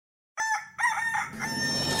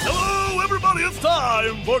everybody, it's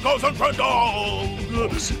time for Cox and Crendog!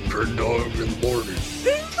 Cox and Crendog in the morning.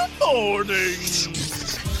 In the morning!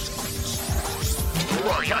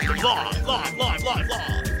 Live.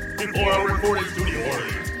 Before our recording studio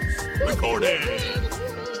audience. Recording.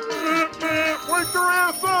 Wake your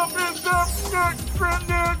ass up! It's up next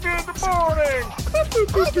Crendog in the morning!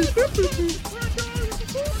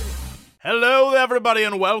 Hello, everybody,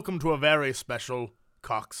 and welcome to a very special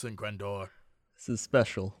Cox and Crendor. This is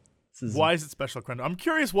special. Why is it special, Crendor? I'm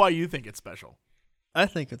curious why you think it's special. I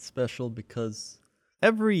think it's special because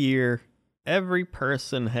every year, every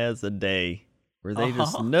person has a day where they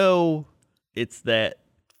just know it's that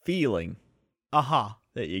feeling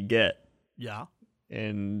that you get. Yeah.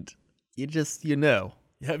 And you know.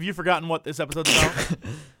 Have you forgotten what this episode's about?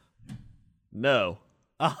 No.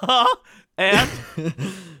 And?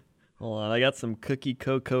 Hold on, I got some cookie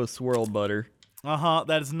cocoa swirl butter.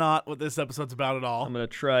 That is not what this episode's about at all. I'm going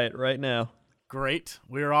to try it right now. Great.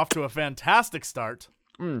 We are off to a fantastic start.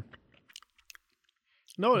 Know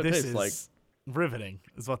what it This tastes like? is riveting,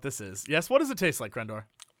 is what this is. Yes, what does it taste like, Crendor?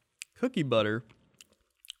 Cookie butter,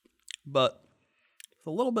 but with a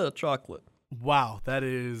little bit of chocolate. Wow, that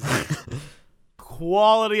is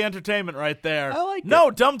quality entertainment right there. I like No,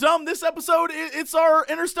 Dum-Dum, this episode, it's our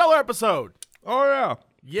Interstellar episode. Oh, yeah.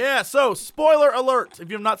 Yeah, so, spoiler alert. If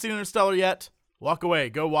you have not seen Interstellar yet, walk away.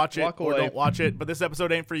 Go watch it, or don't watch it, but this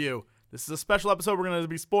episode ain't for you. This is a special episode. We're going to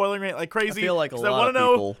be spoiling it like crazy. I feel like a lot of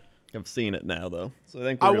people have seen it now, though.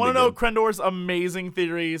 So I want to know Crendor's amazing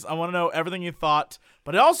theories. I want to know everything you thought,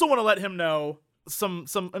 but I also want to let him know some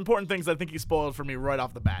important things I think he spoiled for me right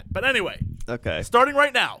off the bat. But anyway, okay. Starting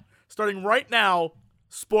right now,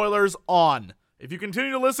 spoilers on. If you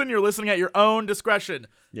continue to listen, you're listening at your own discretion.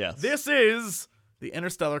 Yes. This is the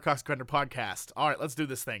Interstellar Cox Crendor podcast. All right, let's do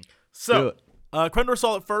this thing. So, Crendor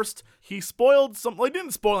saw it first. He spoiled some. Well, he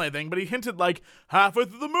didn't spoil anything, but he hinted like halfway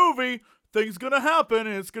through the movie, things gonna happen,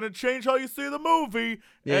 and it's gonna change how you see the movie,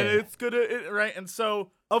 and it's gonna right. And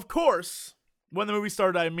so, of course, when the movie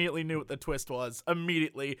started, I immediately knew what the twist was.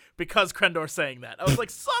 Immediately, because Crendor saying that, I was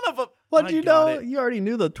like, "Son of a!" What did you know? You already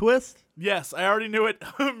knew the twist? Yes, I already knew it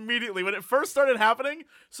immediately when it first started happening.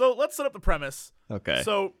 So let's set up the premise. Okay.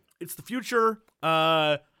 So it's the future.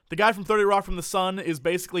 The guy from 30 Rock from the Sun is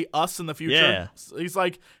basically us in the future. Yeah. So he's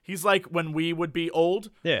like when we would be old.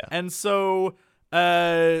 Yeah. And so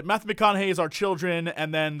Matthew McConaughey is our children,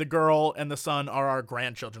 and then the girl and the son are our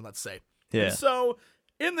grandchildren, let's say. Yeah. And so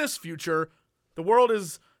in this future, the world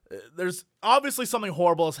is there's obviously something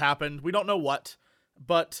horrible has happened. We don't know what,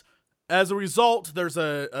 but as a result, there's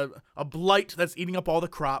a blight that's eating up all the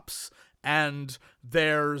crops, and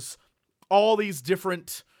there's all these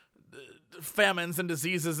different famines and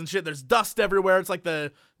diseases and shit. There's dust everywhere. It's like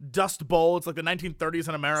the Dust Bowl. It's like the 1930s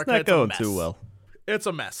in America. It's not going too well. It's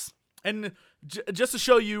a mess. And just to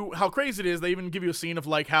show you how crazy it is, they even give you a scene of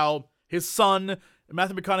like how his son,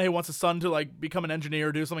 Matthew McConaughey, wants his son to like become an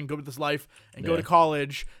engineer, do something good with his life, and go to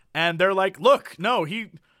college. And they're like, look, no, he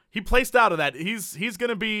placed out of that. He's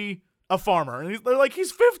gonna be a farmer. And they're like,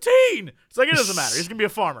 he's 15. It's like, it doesn't matter. He's gonna be a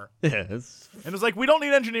farmer. Yeah. And it's like, we don't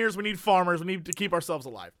need engineers. We need farmers. We need to keep ourselves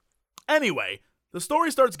alive. Anyway, the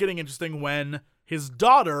story starts getting interesting when his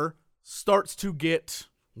daughter starts to get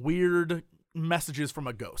weird messages from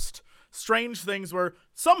a ghost. Strange things where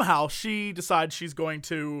somehow she decides she's going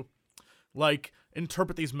to, like,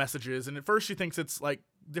 interpret these messages. And at first she thinks it's, like,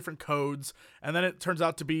 different codes. And then it turns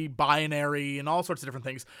out to be binary and all sorts of different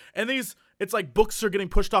things. And it's like books are getting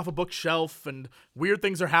pushed off a bookshelf and weird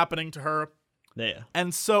things are happening to her. Yeah.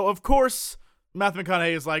 And so, of course, Matthew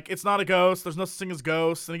McConaughey is like, it's not a ghost. There's no such thing as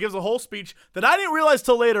ghosts. And he gives a whole speech that I didn't realize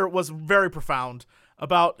till later was very profound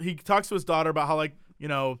he talks to his daughter about how, like, you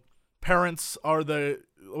know, parents are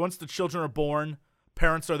once the children are born,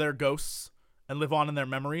 parents are their ghosts and live on in their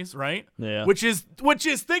memories, right? Yeah. Which is,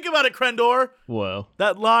 think about it, Crendor. Whoa.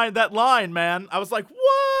 That line, man. I was like,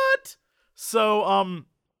 what? So,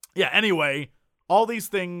 yeah, anyway, all these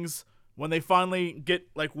things, when they finally get,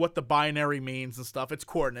 like, what the binary means and stuff, it's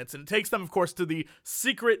coordinates. And it takes them, of course, to the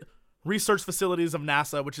secret research facilities of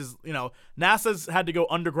NASA, which is, you know, NASA's had to go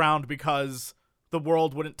underground because the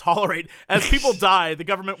world wouldn't tolerate. As people die, the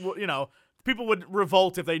government, people would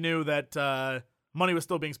revolt if they knew that money was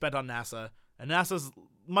still being spent on NASA. And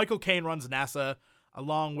Michael Caine runs NASA,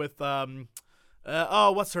 along with,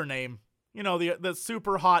 what's her name? You know, the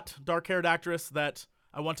super hot, dark-haired actress that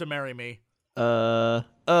I Want to Marry Me. Anne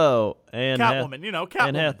Catwoman, Catwoman.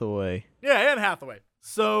 Anne Hathaway. Yeah, Anne Hathaway.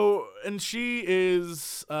 So, and she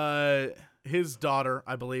is his daughter,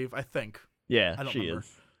 I believe, I think. Yeah, I don't she remember.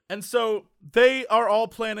 is. And so they are all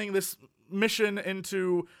planning this mission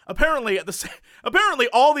into apparently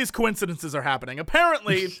all these coincidences are happening.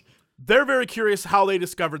 Apparently, they're very curious how they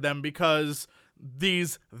discovered them because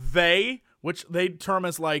these which they term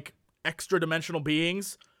as like extra dimensional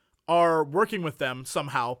beings, are working with them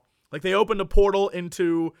somehow. Like they opened a portal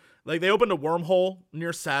into, like they opened a wormhole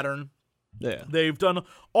near Saturn. Yeah. They've done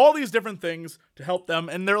all these different things to help them,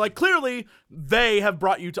 and they're like, clearly they have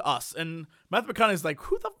brought you to us. And Matthew McConaughey's like,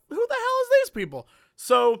 who the hell is these people?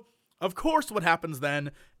 So of course what happens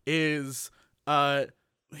then is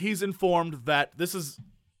he's informed that this is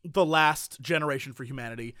the last generation for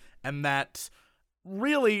humanity, and that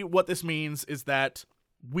really what this means is that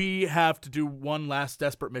we have to do one last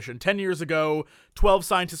desperate mission. 10 years ago, 12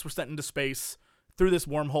 scientists were sent into space through this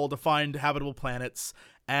wormhole to find habitable planets,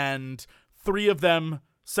 and 3 of them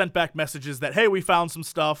sent back messages that, hey, we found some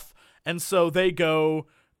stuff. And so they go,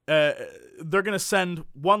 they're going to send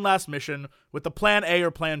one last mission with the plan A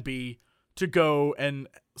or plan B to go and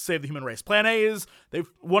save the human race. Plan A is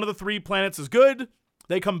one of the 3 planets is good.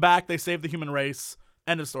 They come back, they save the human race.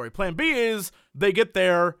 End of story. Plan B is they get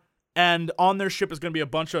there, and on their ship is going to be a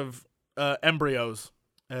bunch of embryos,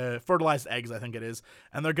 fertilized eggs, I think it is,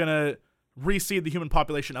 and they're going to reseed the human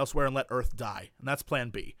population elsewhere and let Earth die. And that's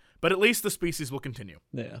plan B. But at least the species will continue.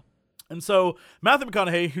 Yeah. And so Matthew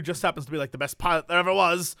McConaughey, who just happens to be like the best pilot there ever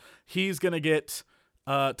was, he's going to get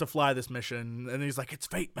to fly this mission. And he's like, it's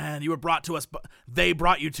fate, man. You were brought to us, but they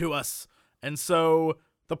brought you to us. And so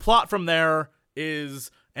the plot from there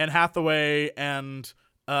is Anne Hathaway and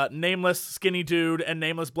nameless skinny dude and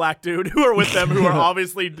nameless black dude who are with them, who are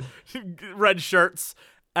obviously red shirts,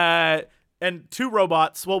 and 2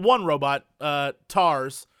 robots. Well, 1 robot,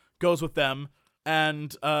 TARS, goes with them.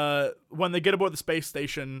 And when they get aboard the space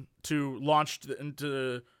station to launch and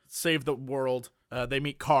to save the world, they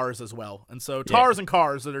meet Cars as well. And so TARS and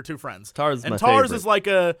Cars are their 2 friends. TARS is like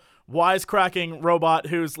a wisecracking robot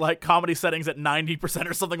who's like comedy settings at 90%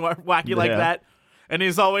 or something wacky like that. And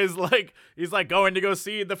he's always like, going to go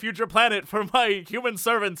see the future planet for my human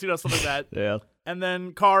servants, something like that. Yeah. And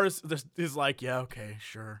then Cars is like, yeah, okay,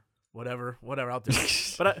 sure. Whatever, I'll do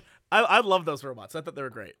it. But I love those robots. I thought they were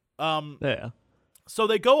great. Yeah. So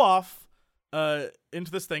they go off into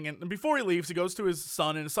this thing, and before he leaves, he goes to his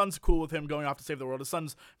son, and his son's cool with him going off to save the world. His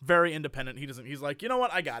son's very independent. He's like, you know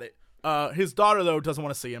what, I got it. His daughter, though, doesn't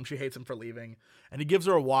want to see him. She hates him for leaving. And he gives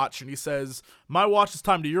her a watch, and he says, my watch is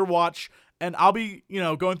timed to your watch, and I'll be,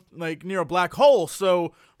 going like near a black hole.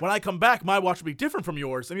 So when I come back, my watch will be different from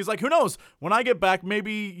yours. And he's like, who knows? When I get back,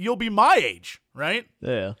 maybe you'll be my age, right?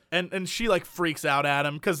 Yeah. And she like freaks out at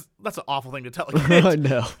him because that's an awful thing to tell a kid. I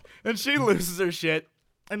know. And she loses her shit.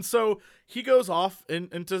 And so he goes off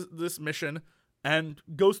into this mission and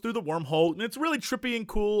goes through the wormhole. And it's really trippy and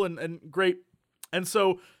cool and great. And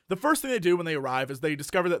so the first thing they do when they arrive is they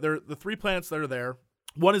discover that the 3 planets that are there,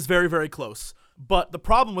 one is very, very close. But the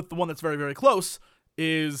problem with the one that's very, very close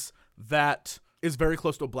is that is very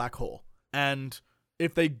close to a black hole. And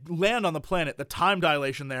if they land on the planet, the time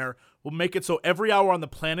dilation there will make it so every hour on the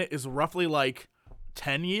planet is roughly like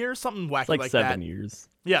 10 years, something wacky like that. 7 years.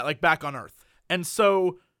 Yeah, like back on Earth. And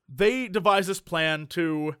so they devise this plan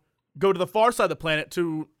to go to the far side of the planet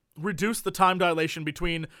to reduce the time dilation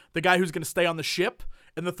between the guy who's going to stay on the ship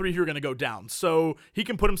and the 3 who are going to go down. So he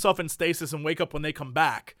can put himself in stasis and wake up when they come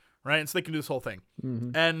back, right? And so they can do this whole thing.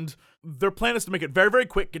 Mm-hmm. And their plan is to make it very, very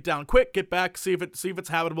quick, get down quick, get back, see if it's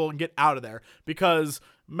habitable, and get out of there. Because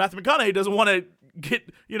Matthew McConaughey doesn't want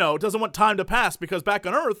to doesn't want time to pass, because back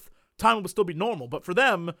on Earth, time will still be normal. But for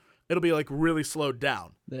them, it'll be like really slowed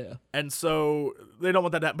down. Yeah. And so they don't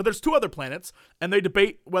want that to happen. But there's 2 other planets, and they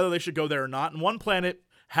debate whether they should go there or not. And one planet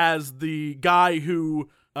has the guy who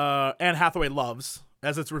Anne Hathaway loves,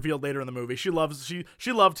 as it's revealed later in the movie. She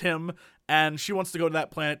loved him, and she wants to go to that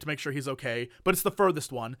planet to make sure he's okay. But it's the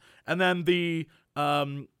furthest one. And then the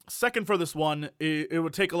second furthest one, it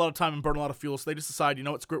would take a lot of time and burn a lot of fuel. So they just decide,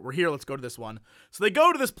 what, screw it, we're here, let's go to this one. So they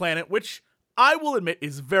go to this planet, which I will admit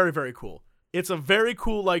is very, very cool. It's a very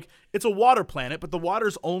cool, it's a water planet, but the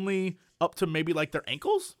water's only up to maybe their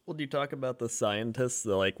ankles. Well, do you talk about the scientists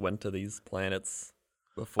that went to these planets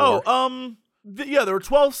before? Yeah, there were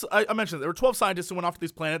 12, I mentioned there were 12 scientists who went off to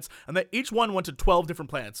these planets, and each one went to 12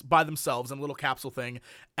 different planets by themselves in a little capsule thing,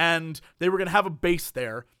 and they were going to have a base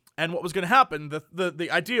there. And what was going to happen, the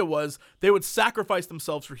idea was they would sacrifice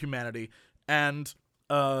themselves for humanity, and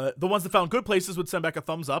the ones that found good places would send back a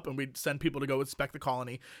thumbs up, and we'd send people to go inspect the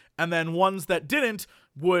colony. And then ones that didn't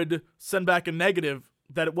would send back a negative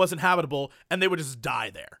that it wasn't habitable, and they would just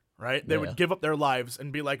die there, right? They would give up their lives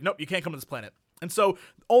and be like, nope, you can't come to this planet. And so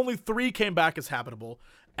only 3 came back as habitable.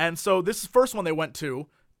 And so this first one they went to,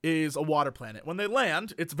 is a water planet. When they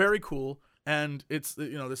land, it's very cool, and it's,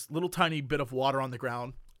 you know, this little tiny bit of water on the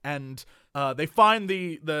ground, and they find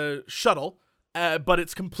the shuttle, but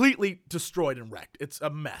it's completely destroyed and wrecked. It's a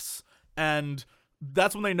mess, and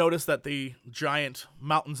that's when they notice that the giant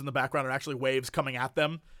mountains in the background are actually waves coming at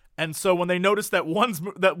them. And so when they notice that one's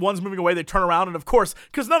moving away, they turn around, and of course,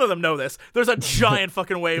 because none of them know this, there's a giant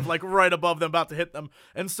fucking wave like right above them about to hit them.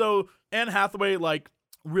 And so Anne Hathaway like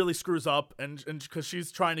really screws up, and because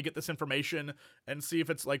she's trying to get this information and see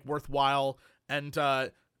if it's like worthwhile, and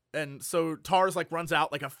so Tars like runs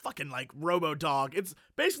out like a fucking like robo dog. It's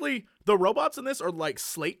basically, the robots in this are like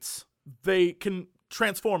slates. They can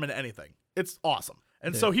transform into anything. It's awesome.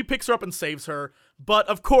 And so he picks her up and saves her. But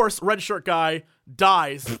of course, red shirt guy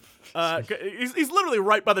dies. He's literally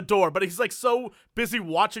right by the door, but he's like so busy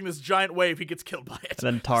watching this giant wave, he gets killed by it.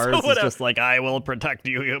 And then Tars is just like, I will protect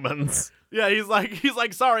you humans. Yeah, he's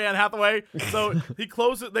like, sorry, Anne Hathaway. So they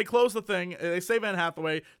close the thing. They save Anne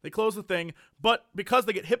Hathaway. They close the thing. But because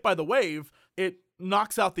they get hit by the wave, it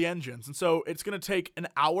knocks out the engines. And so it's going to take an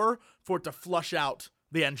hour for it to flush out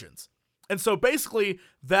the engines. And so basically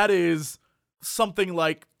that is something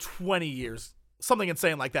like 20 years, something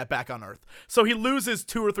insane like that back on Earth. So he loses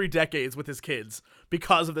 2 or 3 decades with his kids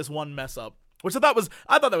because of this one mess up, which I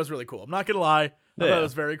thought that was really cool. I'm not going to lie. I thought it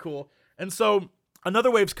was very cool. And so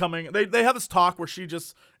another wave's coming. They have this talk where she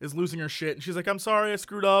just is losing her shit, and she's like, I'm sorry, I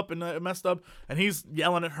screwed up and I messed up. And he's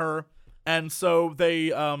yelling at her. And so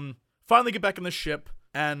they finally get back in the ship,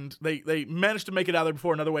 and they manage to make it out there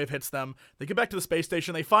before another wave hits them. They get back to the space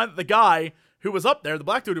station. They find that the guy who was up there, the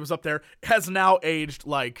black dude who was up there, has now aged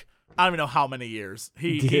like, I don't even know how many years.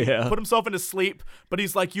 He put himself into sleep, but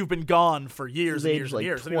he's like, you've been gone for years and years and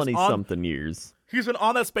years. 20-something years. He's been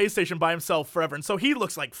on that space station by himself forever, and so he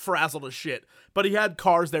looks like frazzled as shit. But he had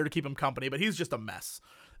cars there to keep him company, but he's just a mess.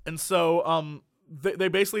 And so they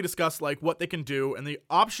basically discuss like what they can do, and the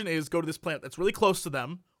option is go to this planet that's really close to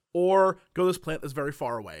them, or go to this planet that's very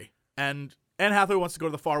far away. And Anne Hathaway wants to go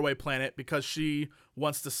to the faraway planet because she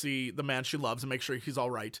wants to see the man she loves and make sure he's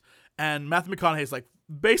all right. And Matthew McConaughey's like,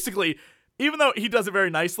 basically, even though he does it very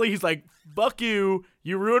nicely, he's like, fuck you,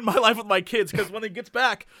 you ruined my life with my kids. Because when he gets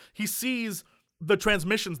back, he sees the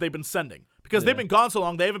transmissions they've been sending. Because they've been gone so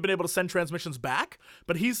long, they haven't been able to send transmissions back.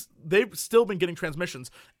 But they've still been getting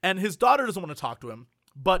transmissions. And his daughter doesn't want to talk to him.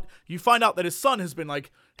 But you find out that his son has been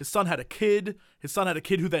like, his son had a kid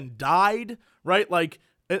who then died, right? Like,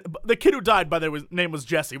 the kid who died, by the way, name was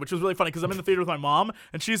Jesse, which was really funny because I'm in the theater with my mom,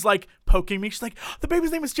 and she's like poking me. She's like, the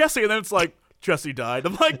baby's name is Jesse. And then it's like, Jesse died.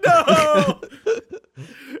 I'm like, no!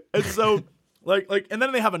 And so, like, and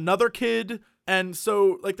then they have another kid, and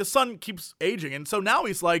so, like, the son keeps aging, and so now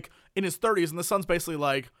he's, like, in his 30s, and the son's basically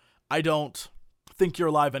like, I don't think you're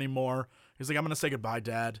alive anymore. He's like, I'm gonna say goodbye,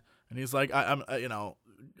 Dad. And he's like, I'm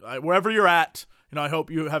wherever you're at, you know, I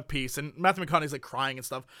hope you have peace. And Matthew McConaughey's like crying and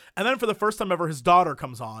stuff. And then for the first time ever, his daughter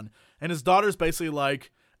comes on, and his daughter's basically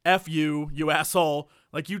like, F you, you asshole.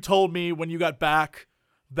 Like, you told me when you got back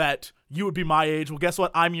that you would be my age. Well, guess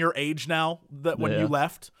what? I'm your age now when you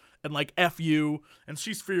left. And like, F you. And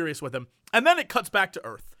she's furious with him. And then it cuts back to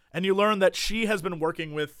Earth. And you learn that she has been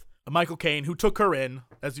working with Michael Caine, who took her in,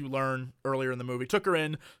 as you learn earlier in the movie, took her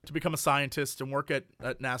in to become a scientist and work at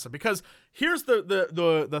NASA. Because here's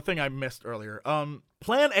the thing I missed earlier.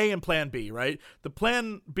 Plan A and Plan B, right? The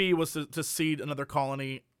Plan B was to seed another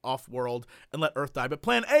colony off-world and let Earth die. But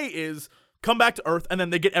Plan A is come back to Earth, and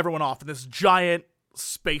then they get everyone off in this giant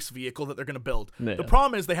space vehicle that they're going to build. Yeah. The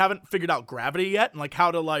problem is they haven't figured out gravity yet and like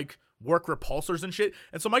how to like work repulsors and shit.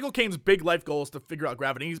 And so Michael Caine's big life goal is to figure out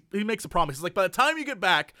gravity. He makes a promise. He's like, by the time you get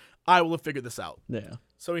back, I will have figured this out. Yeah.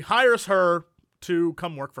 So he hires her to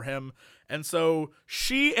come work for him. And so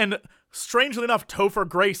she and, strangely enough, Topher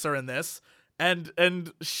Grace are in this. And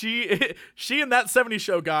she and that 70s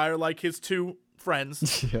show guy are like his two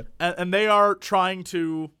friends. Yeah. And they are trying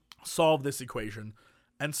to solve this equation.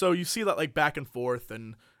 And so you see that like back and forth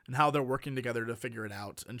and how they're working together to figure it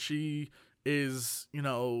out. And she is, you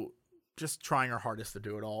know, just trying her hardest to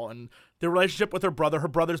do it all. And the relationship with her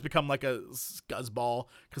brother's become like a scuzzball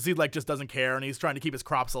because he like just doesn't care, and he's trying to keep his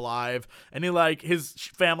crops alive, and he like his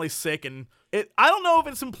family's sick, and I don't know if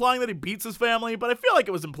it's implying that he beats his family, but I feel like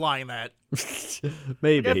it was implying that.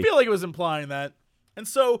 Maybe. I feel like it was implying that. And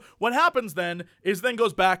so what happens then is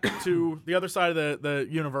goes back to the other side of the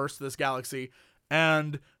universe, this galaxy,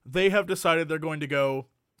 and they have decided they're going to go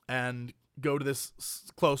to this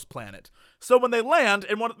close planet. So when they land,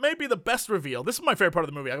 and what may be the best reveal, this is my favorite part of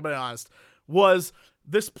the movie, I gotta be honest, was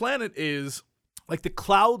this planet is, like, the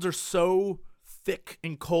clouds are so thick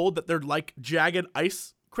and cold that they're like jagged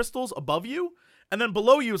ice crystals above you, and then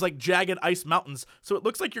below you is like jagged ice mountains. So it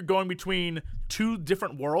looks like you're going between two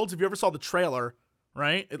different worlds. If you ever saw the trailer,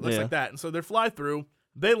 right? It looks like that. And so they fly through,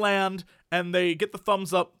 they land, and they get the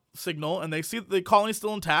thumbs up signal, and they see that the colony's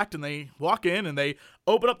still intact, and they walk in, and they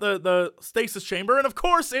open up the stasis chamber, and of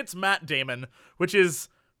course it's Matt Damon,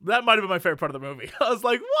 that might have been my favorite part of the movie. I was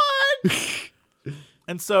like, what?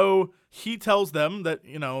 And so he tells them that,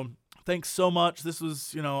 thanks so much. This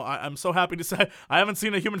was, I'm so happy to say I haven't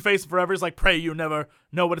seen a human face in forever. He's like, pray you never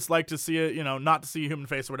know what it's like to see it, not to see a human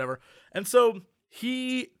face or whatever. And so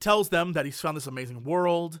he tells them that he's found this amazing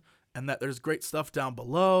world and that there's great stuff down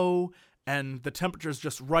below and the temperature's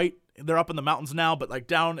just right. They're up in the mountains now, but like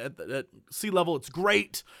down at sea level, it's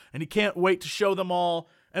great. And he can't wait to show them all.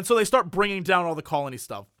 And so they start bringing down all the colony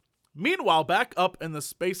stuff. Meanwhile, back up in the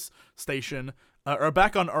space station, or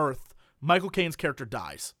back on Earth, Michael Caine's character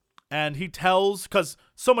dies. And he tells, because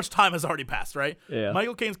so much time has already passed, right? Yeah.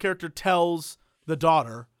 Michael Caine's character tells the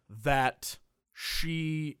daughter that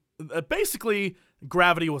basically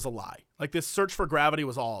gravity was a lie. Like this search for gravity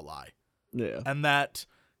was all a lie. Yeah. And that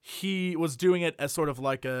he was doing it as sort of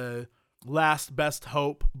like a last best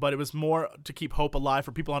hope, but it was more to keep hope alive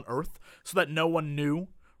for people on Earth so that no one knew,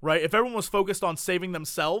 right? If everyone was focused on saving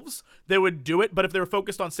themselves, they would do it. But if they were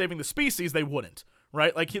focused on saving the species, they wouldn't.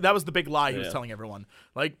 Right? Like that was the big lie he was telling everyone.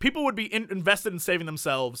 Like people would be invested in saving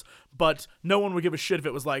themselves, but no one would give a shit if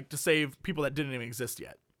it was like to save people that didn't even exist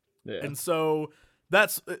yet. Yeah. And so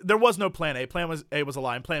there was no plan A. Plan A was a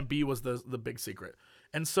lie, and plan B was the big secret.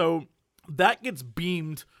 And so that gets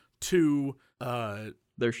beamed to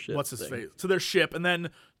their ship. What's his face? To their ship, and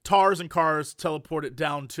then TARS and CARS teleport it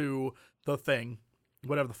down to the thing,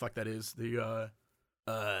 whatever the fuck that is, the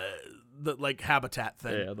like habitat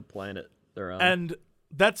thing. Yeah, the planet. And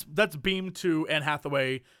that's beamed to Anne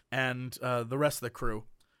Hathaway and the rest of the crew.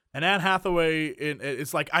 And Anne Hathaway,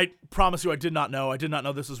 it's like, I promise you, I did not know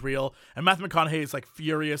this was real. And Matthew McConaughey is like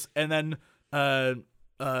furious. And then, oh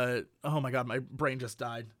my God, my brain just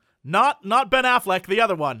died. Not Ben Affleck, the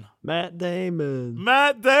other one. Matt Damon. Thank you.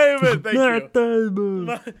 Matt Damon.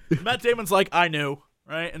 Matt Damon's like, I knew.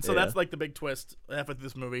 Right? And so that's like the big twist halfway through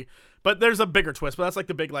this movie. But there's a bigger twist, but that's like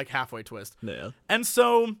the big like halfway twist. Yeah. And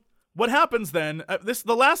so what happens then,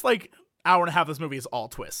 the last like hour and a half of this movie is all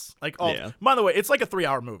twists. Like all, by the way, it's like a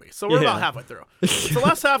 3-hour movie. So we're about halfway through. So the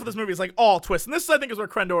last half of this movie is like all twists. And this I think is where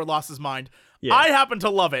Crendor lost his mind. Yeah. I happen to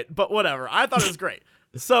love it, but whatever. I thought it was great.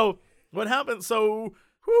 So what happens, how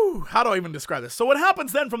do I even describe this? So what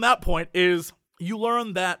happens then from that point is you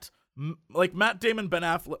learn that like Matt Damon, Ben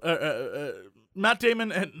Affleck, Matt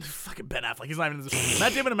Damon and fucking Ben Affleck, he's not even in this.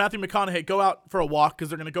 Matt Damon and Matthew McConaughey go out for a walk because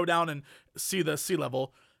they're going to go down and see the sea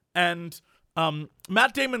level. And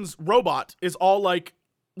Matt Damon's robot is all like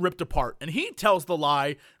ripped apart, and he tells the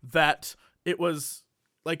lie that it was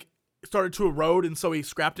like started to erode, and so he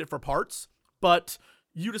scrapped it for parts. But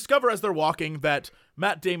you discover as they're walking that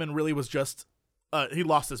Matt Damon really was just he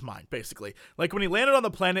lost his mind, basically. Like when he landed on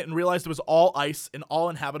the planet and realized it was all ice and all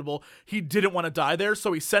inhabitable, he didn't want to die there,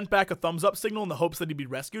 so he sent back a thumbs up signal in the hopes that he'd be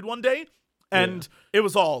rescued one day. And it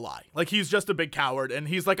was all a lie. Like, he's just a big coward. And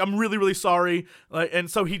he's like, I'm really, really sorry.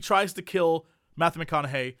 And so he tries to kill Matthew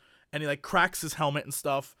McConaughey. And he, like, cracks his helmet and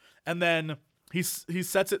stuff. And then he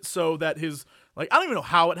sets it so that his, like, I don't even know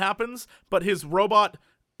how it happens, but his robot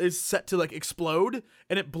is set to, like, explode.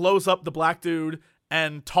 And it blows up the black dude.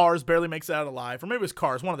 And TARS barely makes it out alive. Or maybe it was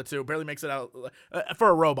CARS, one of the two. Barely makes it out, for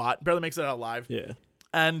a robot. Barely makes it out alive. Yeah.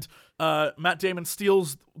 And Matt Damon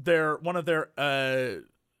steals one of their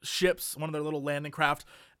ships, one of their little landing craft,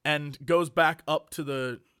 and goes back up to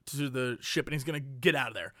the ship, and he's gonna get out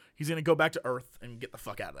of there. He's gonna go back to Earth and get the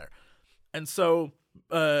fuck out of there. And so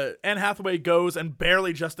Anne Hathaway goes and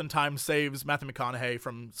barely just in time saves Matthew McConaughey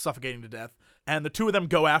from suffocating to death. And the two of them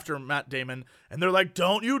go after Matt Damon, and they're like,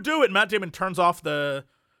 "Don't you do it!" Matt Damon turns off the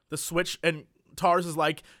switch, and TARS is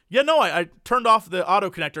like, "Yeah, no, I turned off the auto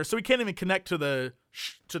connector, so he can't even connect to the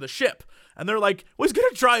ship." And they're like, well, he's going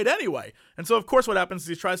to try it anyway. And so, of course, what happens is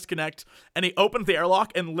he tries to connect, and he opens the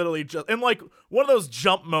airlock, and literally just, in like one of those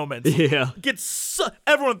jump moments, everyone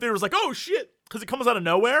in theater was like, oh, shit, because it comes out of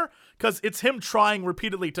nowhere, because it's him trying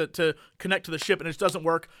repeatedly to connect to the ship, and it just doesn't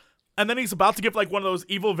work. And then he's about to give like one of those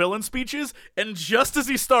evil villain speeches, and just as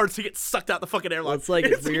he starts, he gets sucked out the fucking airlock. Well, it's like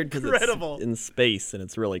it's weird because it's in space, and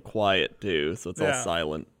it's really quiet, too, so it's all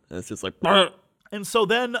silent. And it's just like... And so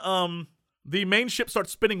then... the main ship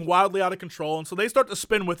starts spinning wildly out of control, and so they start to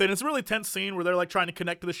spin with it. It's a really tense scene where they're like trying to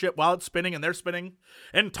connect to the ship while it's spinning, and they're spinning.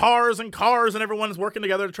 And TARS and CARS and everyone is working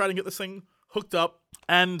together to try to get this thing hooked up.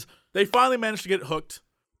 And they finally manage to get it hooked.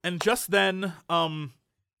 And just then,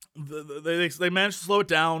 they manage to slow it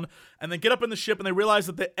down, and they get up in the ship, and they realize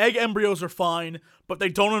that the egg embryos are fine, but they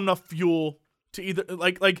don't have enough fuel to either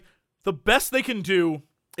like the best they can do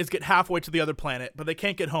is get halfway to the other planet, but they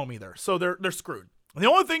can't get home either, so they're screwed. And the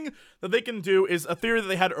only thing that they can do is a theory that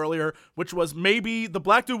they had earlier, which was maybe the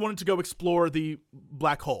black dude wanted to go explore the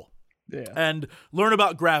black hole and learn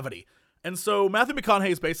about gravity. And so Matthew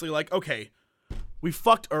McConaughey is basically like, okay, we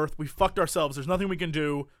fucked Earth, we fucked ourselves, there's nothing we can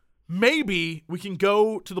do. Maybe we can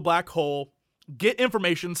go to the black hole, get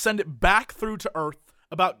information, send it back through to Earth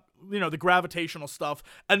about, the gravitational stuff,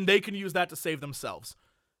 and they can use that to save themselves.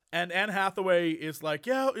 And Anne Hathaway is like,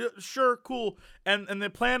 yeah, sure, cool. And the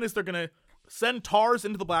plan is they're going to send TARS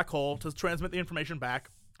into the black hole to transmit the information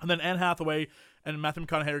back, and then Anne Hathaway and Matthew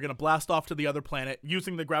McConaughey are going to blast off to the other planet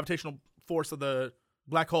using the gravitational force of the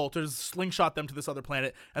black hole to slingshot them to this other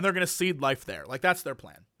planet, and they're going to seed life there. Like, that's their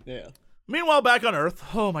plan. Yeah. Meanwhile, back on Earth,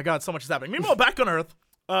 oh my God, so much is happening. Meanwhile, back on Earth,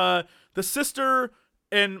 the sister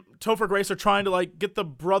and Topher Grace are trying to, get the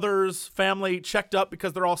brother's family checked up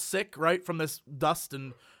because they're all sick, right, from this dust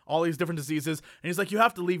and all these different diseases. And he's like, you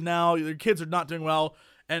have to leave now. Your kids are not doing well.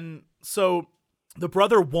 And so the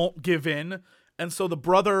brother won't give in. And so the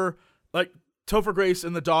brother, Topher Grace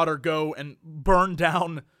and the daughter go and burn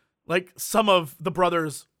down, some of the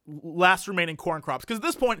brother's last remaining corn crops. Because at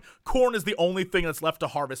this point, corn is the only thing that's left to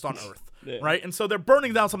harvest on Earth, right? And so they're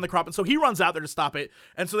burning down some of the crop. And so he runs out there to stop it.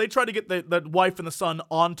 And so they try to get the wife and the son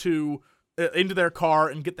into their car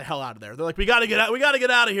and get the hell out of there. They're like, we got to get out. We got to get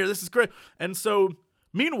out of here. This is great. And so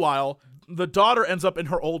meanwhile, the daughter ends up in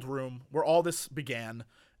her old room where all this began.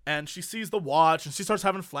 And she sees the watch and she starts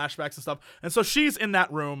having flashbacks and stuff. And so she's in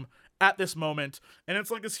that room at this moment. And it's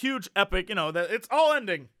like this huge epic, that it's all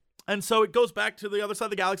ending. And so it goes back to the other side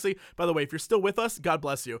of the galaxy. By the way, if you're still with us, God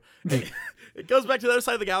bless you. It goes back to the other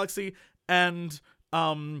side of the galaxy. And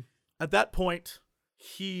at that point,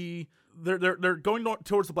 they're going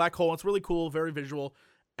towards the black hole. It's really cool, very visual,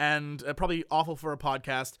 and probably awful for a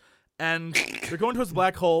podcast. And they're going towards the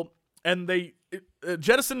black hole, and they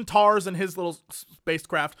jettison TARS and his little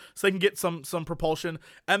spacecraft so they can get some propulsion.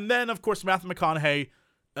 And then, of course, Matthew McConaughey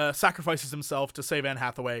sacrifices himself to save Anne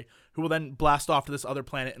Hathaway, who will then blast off to this other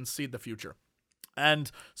planet and seed the future. And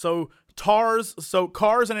so Cars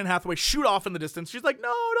and Anne Hathaway shoot off in the distance. She's like,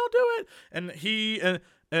 no, don't do it.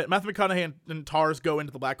 And Matthew McConaughey and TARS go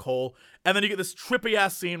into the black hole. And then you get this trippy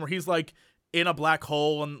ass scene where he's in a black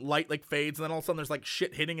hole and light fades. And then all of a sudden there's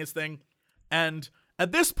shit hitting his thing. And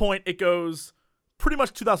at this point it goes pretty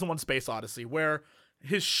much 2001 Space Odyssey, where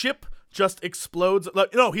his ship just explodes.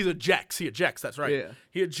 No, he ejects. That's right. Yeah.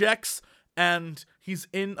 He ejects and he's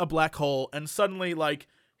in a black hole, and suddenly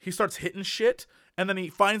he starts hitting shit, and then he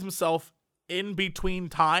finds himself in between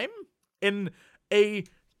time in a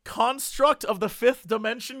construct of the fifth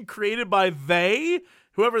dimension created by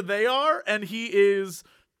whoever they are, and he is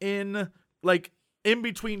in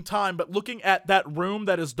between time, but looking at that room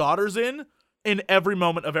that his daughter's in every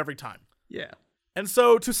moment of every time. Yeah. And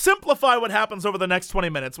so to simplify what happens over the next 20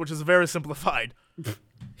 minutes, which is very simplified,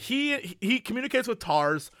 he communicates with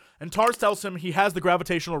TARS, and TARS tells him he has the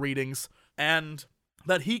gravitational readings and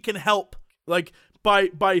that he can help,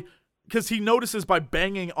 because he notices by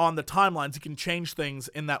banging on the timelines, he can change things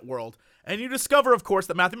in that world. And you discover, of course,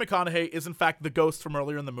 that Matthew McConaughey is in fact the ghost from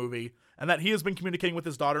earlier in the movie, and that he has been communicating with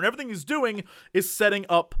his daughter, and everything he's doing is setting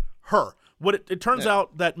up her. It turns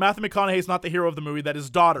out that Matthew McConaughey is not the hero of the movie, that his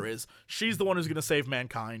daughter is. She's the one who's going to save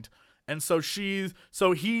mankind. And so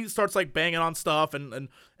he starts banging on stuff, and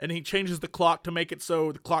he changes the clock to make it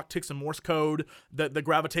so the clock ticks in Morse code, the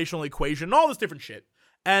gravitational equation, all this different shit.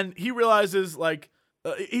 And he realizes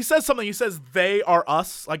he says something. He says they are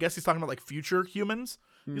us. I guess he's talking about future humans.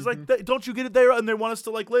 Mm-hmm. He's like, don't you get it? And they want us to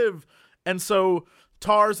live. And so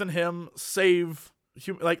TARS and him save.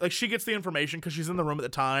 She gets the information because she's in the room at the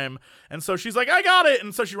time, and so she's like, I got it.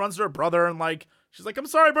 And so she runs to her brother, and she's like, I'm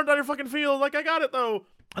sorry I burned down your fucking field, I got it though.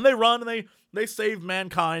 And they run, and they save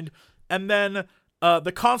mankind. And then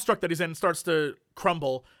the construct that he's in starts to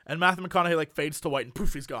crumble, and Matthew McConaughey fades to white, and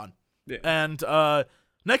poof, he's gone. Yeah. And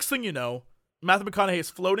next thing you know, Matthew McConaughey is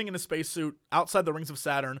floating in a spacesuit outside the rings of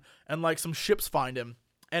Saturn, and some ships find him,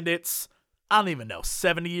 and it's, I don't even know,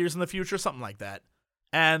 70 years in the future, something like that.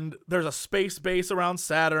 And there's a space base around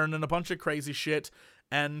Saturn and a bunch of crazy shit.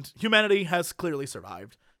 And humanity has clearly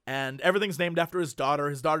survived. And everything's named after his daughter.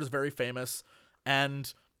 His daughter's very famous.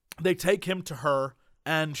 And they take him to her.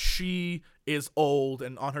 And she is old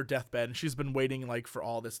and on her deathbed. And she's been waiting for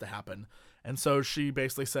all this to happen. And so she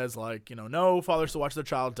basically says no fathers to watch their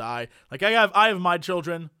child die. I have my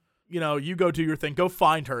children. You go do your thing. Go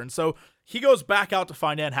find her. And so he goes back out to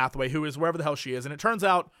find Anne Hathaway, who is wherever the hell she is. And it turns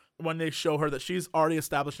out when they show her that she's already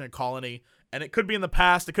establishing a colony, and it could be in the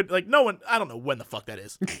past. It could, like, no one, I don't know when the fuck that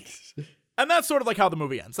is. And that's sort of like how the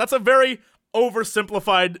movie ends. That's a very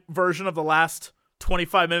oversimplified version of the last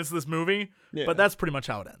 25 minutes of this movie, but that's pretty much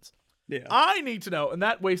how it ends. Yeah. I need to know, and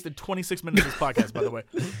that wasted 26 minutes of this podcast, by the way.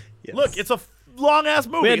 Yes. Look, it's a long-ass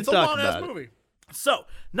movie. It's a long-ass movie. So,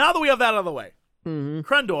 now that we have that out of the way,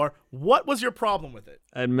 Crendor, what was your problem with it?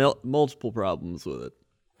 I had multiple problems with it.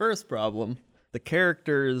 First problem, the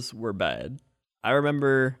characters were bad. I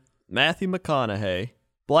remember Matthew McConaughey,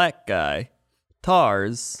 black guy,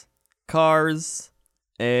 TARS, Cars,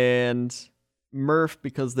 and Murph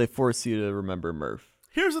because they force you to remember Murph.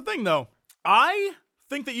 Here's the thing, though. I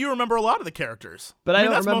think that you remember a lot of the characters. But I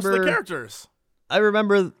don't that's remember most of the characters. I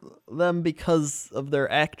remember them because of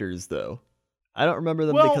their actors, though. I don't remember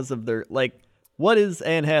them because of their, like, what is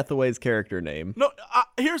Anne Hathaway's character name? No,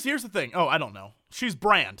 here's the thing. Oh, I don't know. She's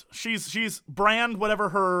Brand. She's Brand,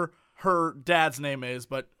 whatever her dad's name is.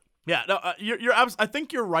 But yeah, no, I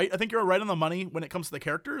think you're right. I think you're right on the money when it comes to the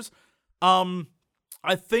characters.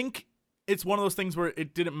 I think it's one of those things where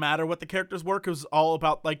it didn't matter what the characters were. It was all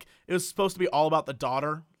about, like, it was supposed to be all about the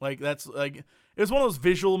daughter. Like, that's like, it was one of those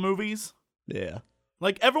visual movies. Yeah.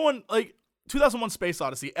 Like, everyone, like, 2001 Space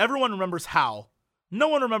Odyssey, everyone remembers Hal. No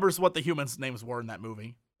one remembers what the humans' names were in that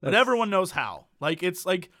movie. But everyone knows Hal. Like, it's,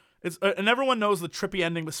 and everyone knows the trippy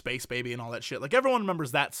ending with Space Baby and all that shit. Like, everyone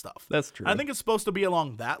remembers that stuff. That's true. I think it's supposed to be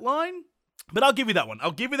along that line. But I'll give you that one.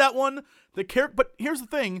 But here's the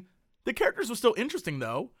thing. The characters were still interesting,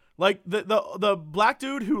 though. Like, the black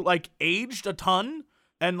dude who, like, aged a ton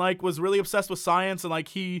and, like, was really obsessed with science and, like,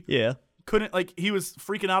 he couldn't, like, he was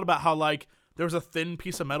freaking out about how, like, there was a thin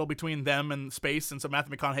piece of metal between them and space, and so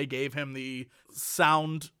Matthew McConaughey gave him the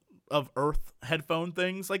sound of Earth headphone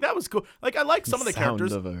things. Like, that was cool. Like, I like some of the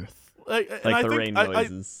characters. Sound of Earth. Like the rain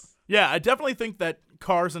noises. I definitely think that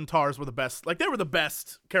Cars and TARS were the best. Like, they were the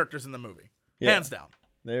best characters in the movie. Yeah. Hands down.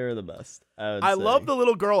 They were the best. I love the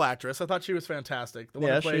little girl actress. I thought she was fantastic. The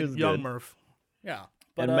one who played young Murph. Yeah.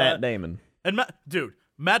 But, and Matt Damon.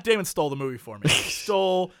 Matt Damon stole the movie for me.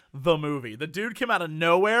 Stole the movie. The dude came out of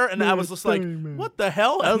nowhere, and I was just like, what the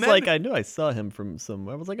hell? I was like, I knew I saw him from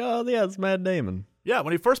somewhere. I was like, oh, yeah, it's Matt Damon. Yeah,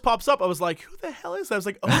 when he first pops up, I was like, who the hell is that? I was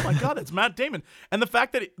like, oh my God, it's Matt Damon. And the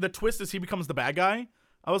fact that the twist is he becomes the bad guy,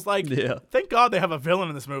 I was like, thank God they have a villain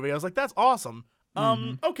in this movie. I was like, that's awesome.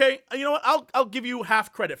 Okay, you know what? I'll give you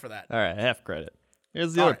half credit for that. All right, half credit.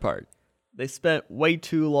 Here's the other part. They spent way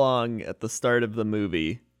too long at the start of the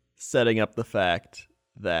movie setting up the fact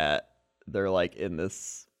that they're, like, in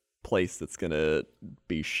this place that's gonna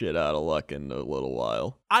be shit out of luck in a little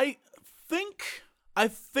while. I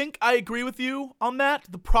think I agree with you on that.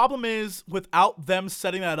 The problem is, without them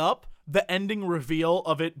setting that up, the ending reveal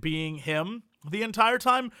of it being him the entire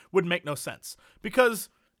time would make no sense. Because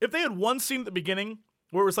if they had one scene at the beginning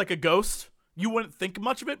where it was like a ghost, you wouldn't think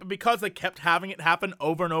much of it, but because they kept having it happen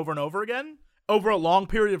over and over and over again, over a long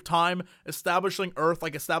period of time, establishing Earth,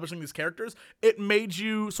 like establishing these characters, it made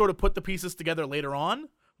you sort of put the pieces together later on,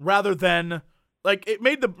 rather than, like, it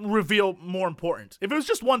made the reveal more important. If it was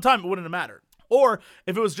just one time, it wouldn't have mattered. Or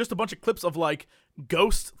if it was just a bunch of clips of, like,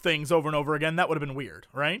 ghost things over and over again, that would have been weird,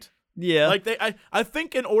 right? Yeah. Like, I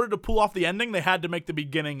think in order to pull off the ending, they had to make the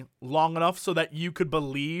beginning long enough so that you could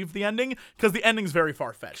believe the ending, because the ending's very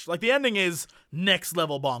far-fetched. Like, the ending is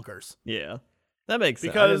next-level bonkers. Yeah. That makes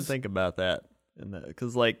sense. I didn't think about that.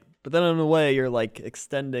 Because, like, but then in a way, you're, like,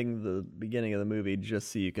 extending the beginning of the movie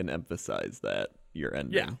just so you can emphasize that you're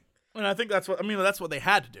ending. Yeah. And I think that's what they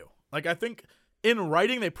had to do. Like, I think in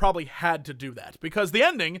writing, they probably had to do that, because the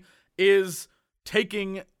ending is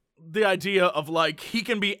taking the idea of, like, he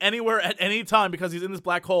can be anywhere at any time because he's in this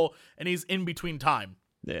black hole and he's in between time.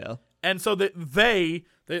 Yeah. And so that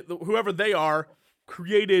whoever they are,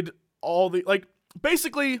 created all the, like,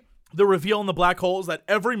 basically the reveal in the black hole is that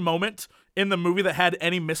every moment in the movie that had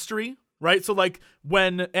any mystery, right? So, like,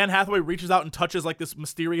 when Anne Hathaway reaches out and touches, like, this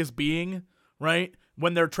mysterious being, right?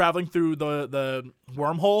 When they're traveling through the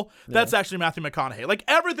wormhole, that's actually Matthew McConaughey. Like,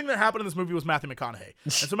 everything that happened in this movie was Matthew McConaughey.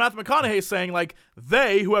 And so Matthew McConaughey is saying, like,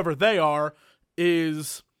 whoever they are,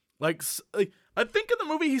 is, like, I think in the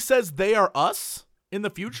movie he says they are us in the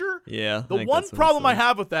future. Yeah. The one problem I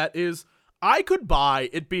have with that is I could buy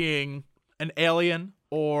it being an alien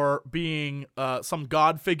or being some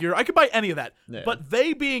god figure. I could buy any of that. Yeah. But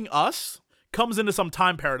they being us comes into some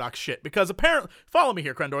time paradox shit, because apparently, follow me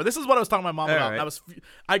here, Crendor. This is what I was talking to my mom about.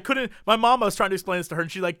 Right. My mom, I was trying to explain this to her,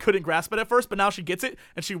 and she, like, couldn't grasp it at first, but now she gets it,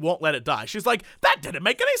 and she won't let it die. She's like, that didn't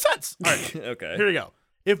make any sense. All right. Okay. Here we go.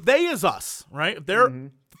 If they is us, right? If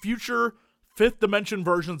they're future fifth dimension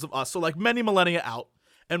versions of us, so, like, many millennia out,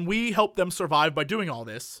 and we help them survive by doing all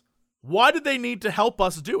this, why did they need to help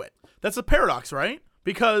us do it? That's a paradox, right?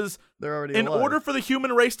 Because they're already in alive. order for the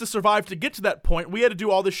human race to survive to get to that point, we had to do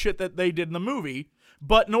all the shit that they did in the movie.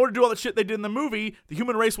 But in order to do all the shit they did in the movie, the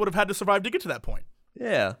human race would have had to survive to get to that point.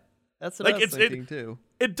 Yeah, that's what I was thinking too.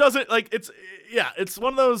 It doesn't, like, it's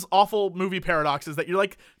one of those awful movie paradoxes that you're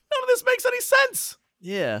like, none of this makes any sense.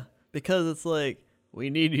 Yeah, because it's like, we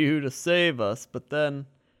need you to save us, but then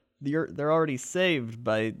they're already saved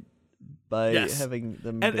by having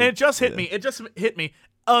them. And it just hit me. It just hit me.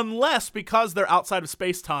 Unless, because they're outside of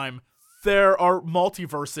space-time, there are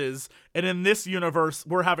multiverses, and in this universe,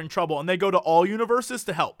 we're having trouble, and they go to all universes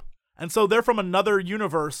to help. And so they're from another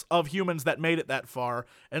universe of humans that made it that far,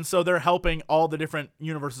 and so they're helping all the different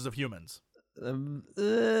universes of humans. I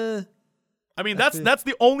mean, that's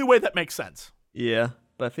the only way that makes sense. Yeah,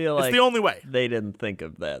 but I feel like it's the only way. They didn't think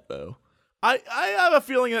of that, though. I have a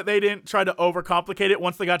feeling that they didn't try to overcomplicate it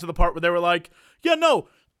once they got to the part where they were like, yeah, no,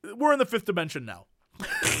 we're in the fifth dimension now.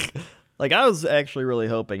 Like, I was actually really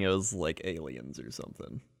hoping it was like aliens or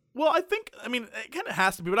something. Well, I mean, it kind of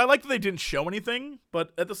has to be, but I like that they didn't show anything,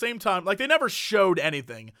 but at the same time, like, they never showed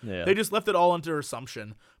anything. Yeah. They just left it all under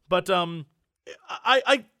assumption. But, the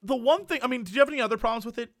one thing, I mean, did you have any other problems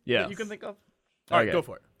with it that you can think of? All right, go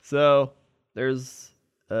for it. So, there's,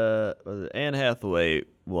 Anne Hathaway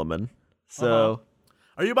woman. So,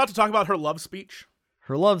 Are you about to talk about her love speech?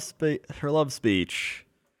 Her love speech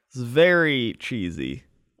is very cheesy.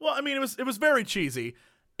 Well, I mean, it was very cheesy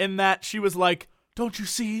in that she was like, "Don't you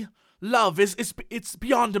see? Love it's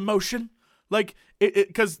beyond emotion." Like,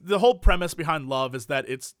 because the whole premise behind love is that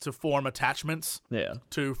it's to form attachments,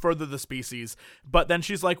 to further the species. But then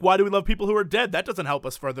she's like, "Why do we love people who are dead? That doesn't help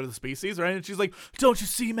us further the species, right?" And she's like, "Don't you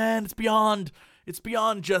see, man? It's beyond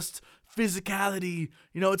just physicality.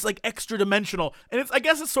 You know, it's like extra dimensional." And I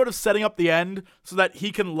guess it's sort of setting up the end so that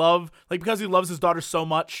he can love, like, because he loves his daughter so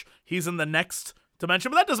much, he's in the next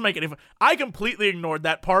dimension. But that doesn't make any. I completely ignored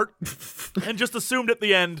that part and just assumed at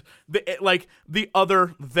the end the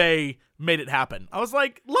other they made it happen. I was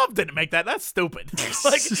like, love didn't make that. That's stupid.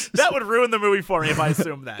 Like, that would ruin the movie for me if I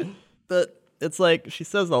assumed that. But it's like, she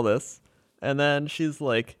says all this, and then she's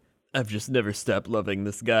like, "I've just never stopped loving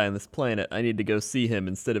this guy on this planet. I need to go see him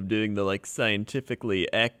instead of doing the, like, scientifically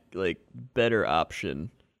better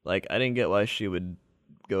option." Like, I didn't get why she would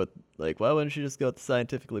go with, like, why wouldn't she just go with the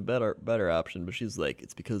scientifically better option? But she's like,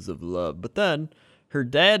 it's because of love. But then her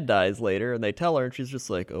dad dies later, and they tell her, and she's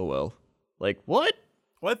just like, oh well. Like, what?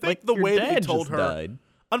 Well, I think the way they told her died.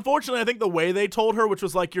 Unfortunately, I think the way they told her, which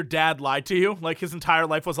was like, your dad lied to you, like his entire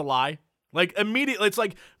life was a lie. Like, immediately, it's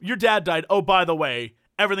like, your dad died. Oh, by the way,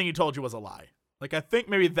 everything he told you was a lie. Like, I think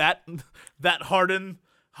maybe that hardened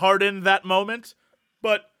that moment,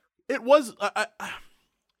 but it was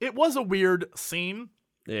a weird scene.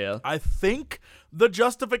 Yeah. I think the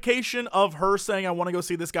justification of her saying, I want to go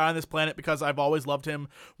see this guy on this planet because I've always loved him,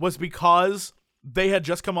 was because they had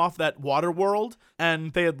just come off that water world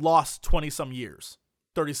and they had lost 20-some years,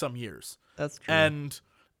 30-some years. That's true. And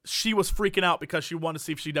she was freaking out because she wanted to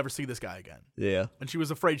see if she'd ever see this guy again. Yeah. And she was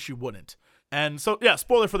afraid she wouldn't. And so, yeah,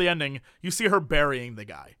 spoiler for the ending, you see her burying the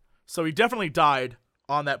guy. So he definitely died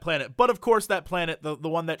on that planet. But of course, that planet, the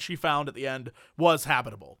one that she found at the end, was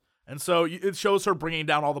habitable. And so it shows her bringing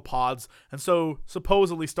down all the pods, and so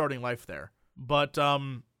supposedly starting life there. But,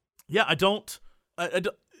 yeah,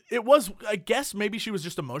 it was, I guess maybe she was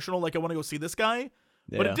just emotional, like, I want to go see this guy.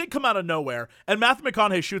 Yeah. But it did come out of nowhere. And Matthew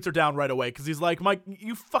McConaughey shoots her down right away, because he's like,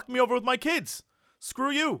 you fucked me over with my kids.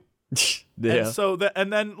 Screw you. Yeah. And so,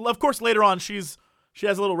 and then, of course, later on, she has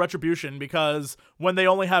a little retribution, because when they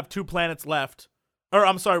only have 2 planets left, or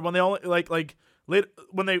I'm sorry, when they only,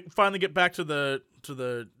 when they finally get back to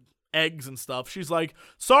the eggs and stuff, she's like,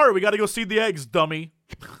 sorry, we got to go see the eggs, dummy.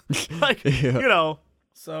 You know,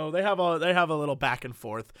 so they have a little back and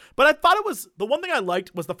forth. But I thought the one thing I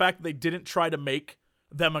liked was the fact that they didn't try to make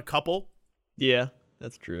them a couple. Yeah,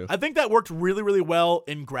 that's true. I think that worked really, really well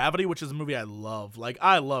in Gravity, which is a movie I love. Like,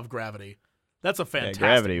 I love Gravity. That's a fantastic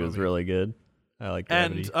Gravity movie. was really good. I like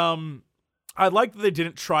Gravity. And I like that they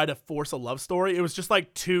didn't try to force a love story. It was just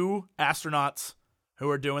like 2 astronauts who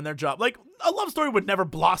are doing their job. Like, a love story would never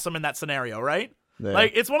blossom in that scenario, right? Yeah.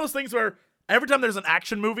 Like, it's one of those things where every time there's an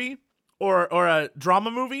action movie or a drama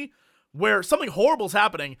movie where something horrible's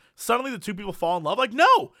happening, suddenly the 2 people fall in love. Like,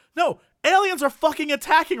 no, aliens are fucking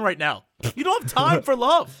attacking right now. You don't have time for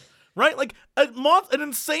love, right? Like, an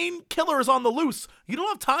insane killer is on the loose. You don't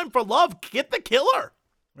have time for love. Get the killer,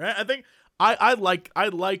 right? I think I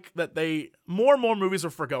like that they more and more movies are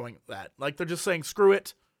forgoing that. Like, they're just saying, screw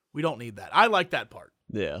it. We don't need that. I like that part.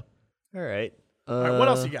 Yeah. All right. All right. What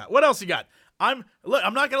else you got? I'm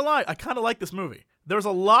not gonna lie, I kind of like this movie. There's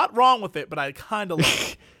a lot wrong with it, but I kind of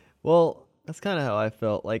like it. Well, that's kind of how I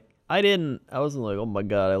felt. Like I wasn't like, oh my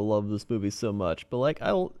god, I love this movie so much. But like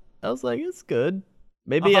I was like, it's good.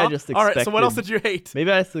 Maybe I just expected. All right, so what else did you hate?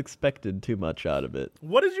 Maybe I just expected too much out of it.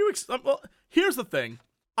 What did you well, here's the thing.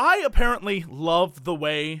 I apparently love the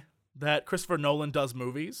way that Christopher Nolan does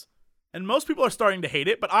movies, and most people are starting to hate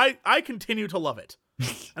it, but I continue to love it.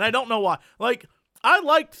 And I don't know why. Like I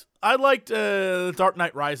liked Dark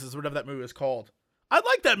Knight Rises, whatever that movie was called. I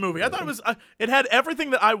liked that movie. I thought it was it had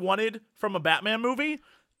everything that I wanted from a Batman movie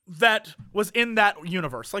that was in that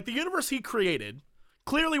universe. Like the universe he created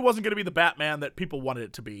clearly wasn't going to be the Batman that people wanted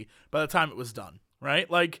it to be by the time it was done, right?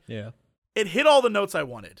 Like, yeah, it hit all the notes I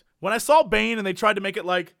wanted. When I saw Bane and they tried to make it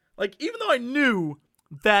like even though I knew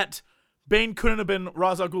that Bane couldn't have been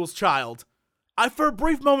Ra's al Ghul's child, I for a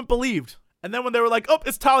brief moment believed. And then when they were like, oh,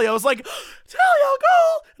 it's Talia, I was like, Talia al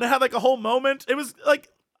Ghul! And I had like a whole moment. It was like,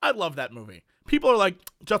 I love that movie. People are like,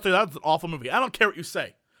 Justin, that's an awful movie. I don't care what you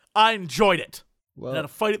say. I enjoyed it. Well, and had a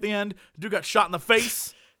fight at the end. Dude got shot in the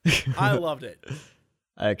face. I loved it.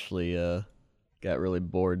 I actually got really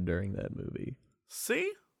bored during that movie.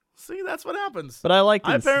 See, that's what happens. But I liked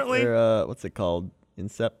apparently. What's it called?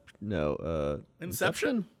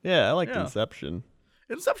 Inception? Yeah, I liked Inception.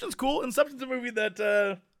 Inception's cool. Inception's a movie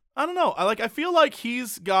that I don't know. I feel like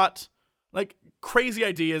he's got like crazy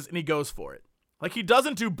ideas and he goes for it. Like he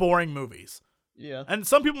doesn't do boring movies. Yeah. And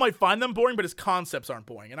some people might find them boring, but his concepts aren't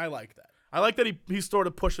boring, and I like that. I like that he sort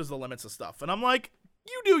of pushes the limits of stuff. And I'm like,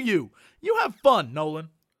 you do you. You have fun, Nolan.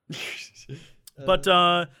 But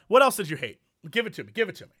what else did you hate? Give it to me.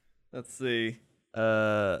 Let's see.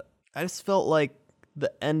 I just felt like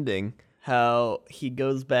the ending, how he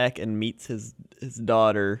goes back and meets his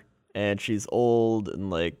daughter, and she's old and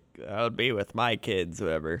like, I would be with my kids,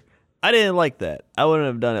 whoever. I didn't like that. I wouldn't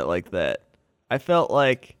have done it like that. I felt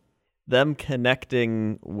like them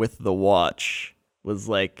connecting with the watch was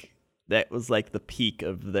like, that was like the peak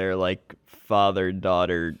of their like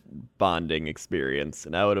father-daughter bonding experience,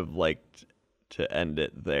 and I would have liked to end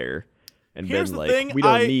it there and Here's been the like, thing, we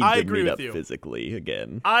don't need I to agree meet with up you. physically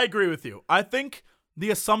again. I agree with you. I think the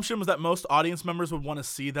assumption was that most audience members would want to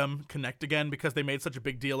see them connect again because they made such a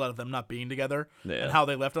big deal out of them not being together and how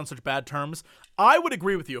they left on such bad terms. I would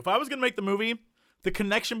agree with you. If I was going to make the movie, the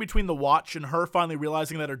connection between the watch and her finally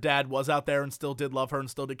realizing that her dad was out there and still did love her and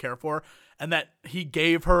still did care for her, and that he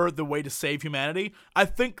gave her the way to save humanity, I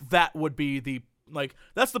think that would be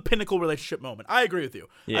that's the pinnacle relationship moment. I agree with you.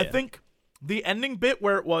 Yeah. I think the ending bit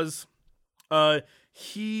where it was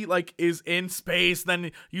he like is in space,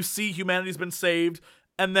 then you see humanity's been saved,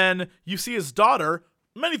 and then you see his daughter.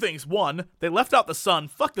 Many things. One, they left out the son.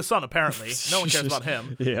 Fuck the son, apparently. No one cares about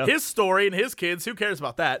him. Yeah. His story and his kids, who cares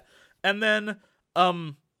about that? And then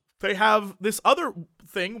they have this other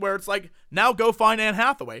thing where it's like, now go find Anne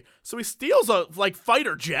Hathaway. So he steals a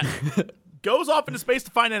fighter jet, goes off into space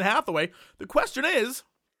to find Anne Hathaway. The question is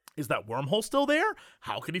that wormhole still there?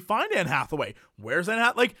 How could he find Anne Hathaway? Where's Anne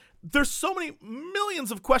Hathaway? Like, there's so many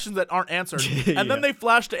millions of questions that aren't answered. And then they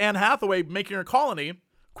flash to Anne Hathaway making her colony.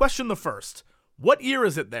 Question the first. What year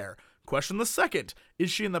is it there? Question the second.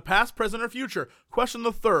 Is she in the past, present, or future? Question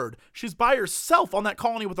the third. She's by herself on that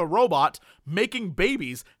colony with a robot making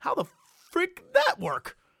babies. How the frick did that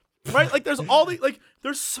work? Right? Like, there's all these,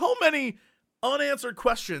 there's so many unanswered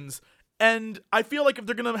questions. And I feel like if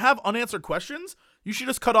they're going to have unanswered questions, you should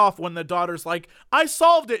just cut off when the daughter's like, I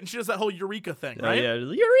solved it. And she does that whole Eureka thing, right? Yeah,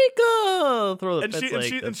 Eureka! Throw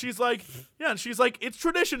the and she's like, it's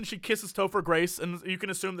tradition. She kisses Topher Grace, and you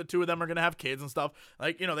can assume the two of them are going to have kids and stuff.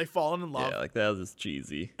 Like, they fallen in love. Yeah, like that was just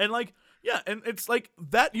cheesy. And and it's like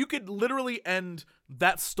that. You could literally end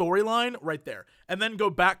that storyline right there, and then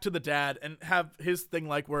go back to the dad and have his thing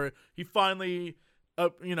where he finally,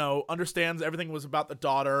 understands everything was about the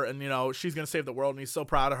daughter, and she's gonna save the world, and he's so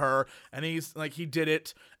proud of her, and he's like, he did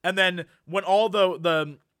it. And then when all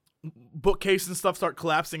the bookcase and stuff start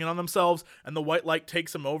collapsing in on themselves, and the white light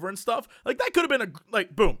takes him over and stuff, like that could have been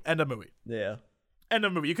boom, end of movie. Yeah. End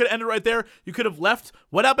of movie. You could have ended right there. You could have left.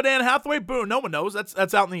 What happened to Anne Hathaway? Boom. No one knows.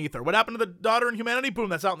 That's out in the ether. What happened to the daughter in humanity? Boom.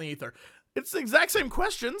 That's out in the ether. It's the exact same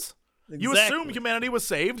questions. Exactly. You assume humanity was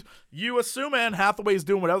saved. You assume Anne Hathaway's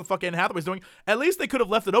doing whatever the fuck Anne Hathaway's doing. At least they could have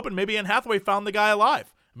left it open. Maybe Anne Hathaway found the guy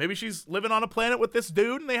alive. Maybe she's living on a planet with this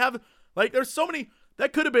dude, and they have there's so many.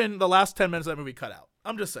 That could have been the last 10 minutes of that movie cut out.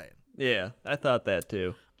 I'm just saying. Yeah, I thought that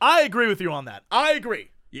too. I agree with you on that. I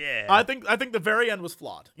agree. Yeah. I think the very end was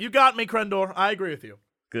flawed. You got me, Krendor. I agree with you.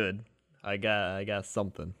 Good. I got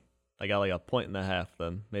something. I got like a 1.5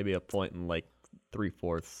 then. Maybe a point and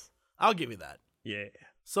 3/4. I'll give you that. Yeah.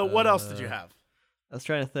 So what else did you have? I was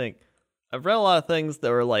trying to think. I've read a lot of things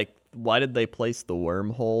that were like, why did they place the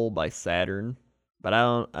wormhole by Saturn? But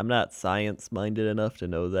I'm not science minded enough to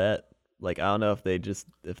know that. Like, I don't know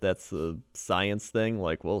if that's a science thing,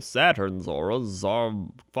 like, well, Saturn's auras are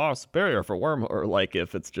far superior for wormhole, or like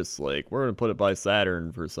if it's just like, we're going to put it by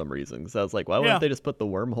Saturn for some reason. So I was like, why wouldn't they just put the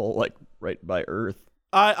wormhole like right by Earth?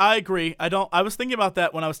 I agree. I was thinking about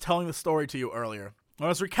that when I was telling the story to you earlier. When I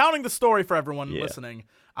was recounting the story for everyone listening,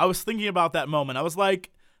 I was thinking about that moment. I was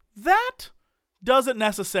like, that doesn't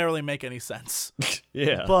necessarily make any sense.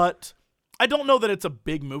 Yeah. But I don't know that it's a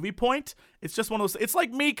big movie point. It's just one of those. It's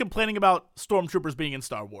like me complaining about stormtroopers being in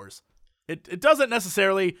Star Wars. It doesn't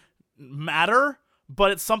necessarily matter, but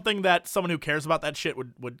it's something that someone who cares about that shit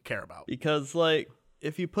would care about. Because like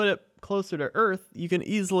if you put it closer to Earth, you can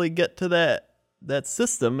easily get to that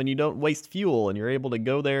system, and you don't waste fuel, and you're able to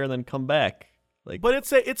go there and then come back. Like, but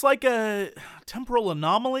it's like a temporal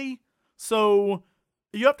anomaly. So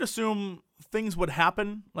you have to assume things would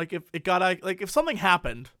happen. Like if something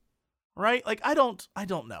happened. Right? Like, I don't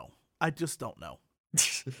know. I just don't know.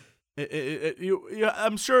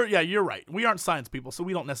 I'm sure, you're right. We aren't science people, so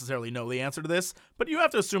we don't necessarily know the answer to this, but you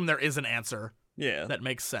have to assume there is an answer that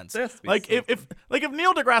makes sense. Like, if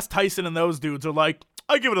Neil deGrasse Tyson and those dudes are like,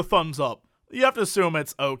 I give it a thumbs up, you have to assume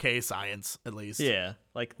it's okay science, at least. Yeah.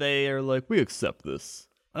 Like, they are like, we accept this.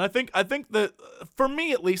 And I think that, for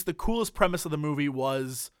me at least, the coolest premise of the movie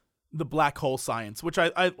was the black hole science, which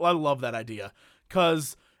I love that idea.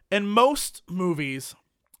 Because in most movies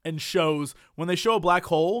and shows, when they show a black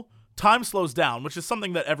hole, time slows down, which is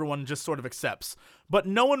something that everyone just sort of accepts. But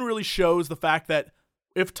no one really shows the fact that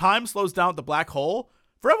if time slows down at the black hole,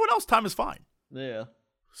 for everyone else, time is fine. Yeah.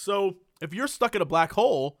 So if you're stuck in a black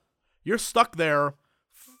hole, you're stuck there,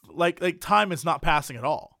 like time is not passing at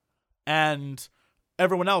all. And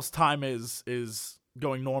everyone else, time is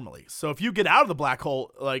going normally. So if you get out of the black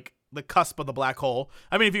hole, like the cusp of the black hole,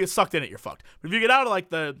 I mean, if you get sucked in it, you're fucked. But if you get out of like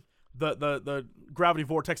the gravity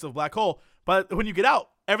vortex of the black hole, but when you get out,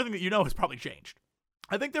 everything that you know has probably changed.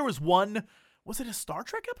 I think there was it a Star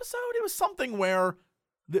Trek episode? It was something where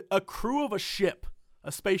a crew of a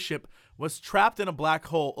spaceship, was trapped in a black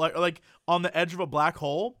hole, like on the edge of a black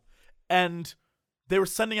hole, and they were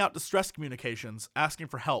sending out distress communications asking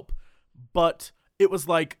for help, but it was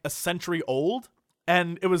like a century old.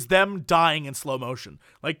 And it was them dying in slow motion.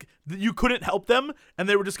 Like, you couldn't help them, and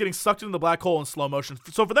they were just getting sucked into the black hole in slow motion.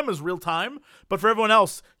 So for them, it was real time, but for everyone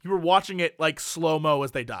else, you were watching it like slow-mo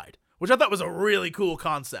as they died, which I thought was a really cool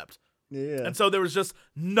concept. Yeah. And so there was just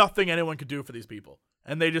nothing anyone could do for these people.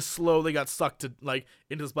 And they just slowly got sucked into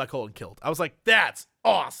this black hole and killed. I was like, that's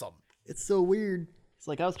awesome. It's so weird. It's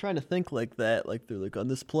like, I was trying to think like that. Like, they're like, on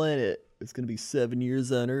this planet, it's going to be 7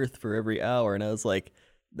 years on Earth for every hour. And I was like,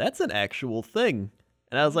 that's an actual thing.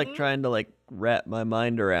 And I was like trying to like wrap my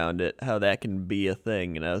mind around it, how that can be a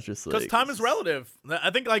thing. And I was just like, because time is relative.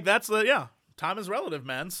 I think like that's time is relative,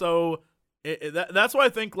 man. So that's why I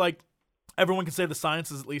think like everyone can say the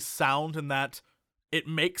science is at least sound and that it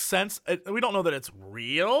makes sense. We don't know that it's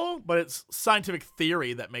real, but it's scientific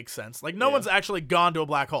theory that makes sense. Like no one's actually gone to a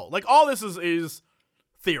black hole. Like all this is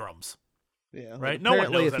theorems. Yeah. Right. Like, No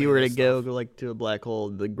one knows. If you were to go like to a black hole,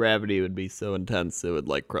 the gravity would be so intense it would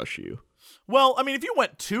like crush you. Well, I mean, if you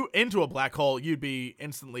went into a black hole, you'd be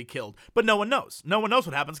instantly killed. But no one knows. No one knows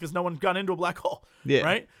what happens because no one got into a black hole. Yeah.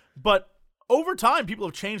 Right? But over time, people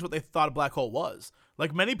have changed what they thought a black hole was.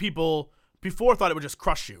 Like many people before thought it would just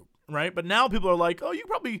crush you. Right? But now people are like, oh, you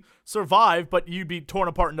probably survive, but you'd be torn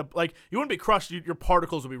apart into like you wouldn't be crushed. Your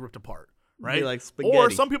particles would be ripped apart. Right? Be like spaghetti. Or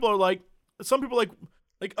some people like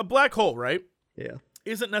a black hole. Right? Yeah.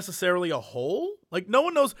 Isn't necessarily a hole. Like no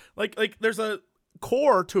one knows. Like there's a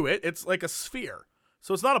core to it. It's like a sphere,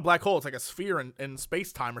 so it's not a black hole. It's like a sphere in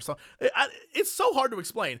space-time or something. It's so hard to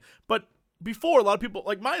explain. But before, a lot of people,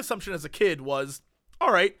 like my assumption as a kid was,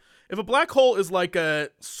 all right, if a black hole is like a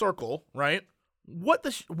circle, right,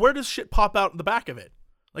 where does shit pop out in the back of it?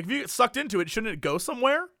 Like if you get sucked into it, shouldn't it go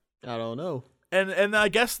somewhere? I don't know. And I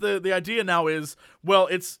guess the idea now is, well,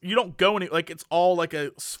 it's you don't go any, like it's all like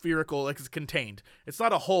a spherical, like it's contained. It's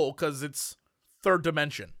not a hole because it's third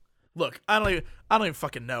dimension. Look, I don't even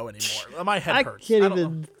fucking know anymore. My head hurts. I can't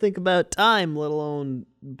even think about time, let alone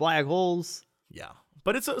black holes. Yeah,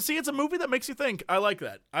 but it's a movie that makes you think. I like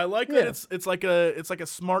that. I like that it's like a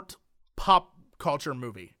smart pop culture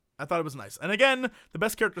movie. I thought it was nice. And again, the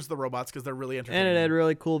best characters are the robots because they're really entertaining. And it had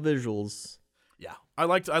really cool visuals. Yeah, I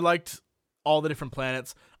liked all the different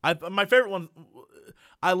planets. My favorite one,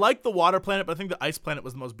 I like the water planet, but I think the ice planet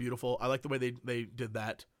was the most beautiful. I like the way they did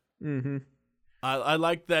that. Mm-hmm. I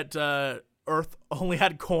like that Earth only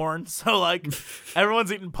had corn, so like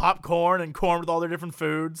everyone's eating popcorn and corn with all their different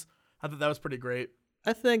foods. I thought that was pretty great.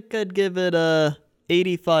 I think I'd give it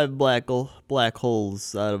 85 black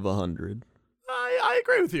holes out of 100. I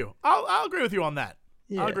agree with you. I'll agree with you on that.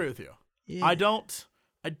 Yeah. I'll agree with you. Yeah. I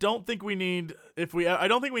don't think we need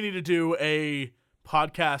to do a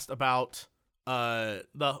podcast about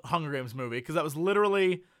the Hunger Games movie, because that was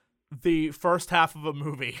literally the first half of a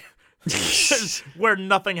movie where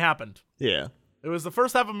nothing happened. Yeah. It was the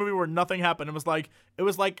first half of a movie where nothing happened. It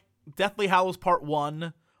was like Deathly Hallows Part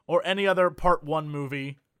 1 or any other Part 1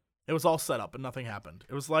 movie. It was all set up and nothing happened.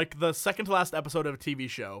 It was like the second to last episode of a TV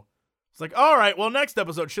show. It's like, all right, well, next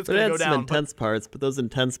episode, shit's going to go down. Some intense parts, but those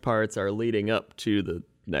intense parts are leading up to the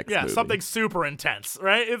next movie. Yeah, something super intense,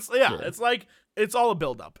 right? It's like, it's all a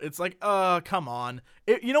build-up. It's like, come on.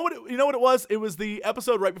 You know what it was? It was the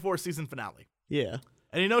episode right before season finale. Yeah.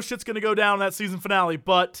 And you know shit's going to go down that season finale,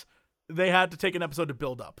 but they had to take an episode to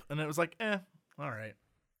build up. And it was like, all right.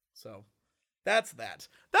 So, that's that.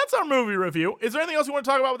 That's our movie review. Is there anything else you want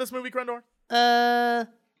to talk about with this movie, Crendor?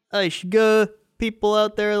 I should go... People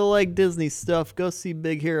out there that like Disney stuff, go see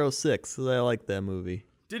Big Hero 6, because I like that movie.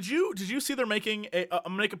 Did you see they're making I'm going to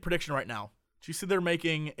make a prediction right now. Did you see they're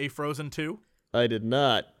making a Frozen 2? I did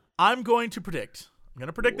not. I'm going to predict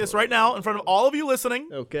this right now in front of all of you listening.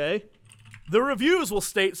 Okay. The reviews will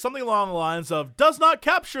state something along the lines of, does not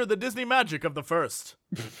capture the Disney magic of the first.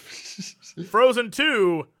 Frozen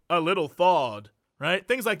 2, a little thawed, right?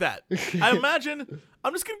 Things like that. I imagine,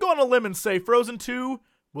 I'm just going to go on a limb and say Frozen 2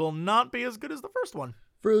 will not be as good as the first one.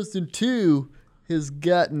 Frozen 2 has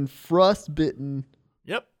gotten frostbitten.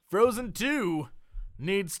 Yep. Frozen 2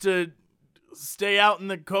 needs to stay out in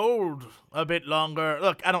the cold a bit longer.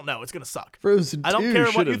 Look, I don't know. It's going to suck. Frozen 2 I don't care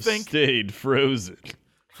what you have think. Stayed frozen.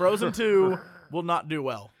 Frozen 2 will not do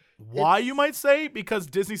well. Why, you might say? Because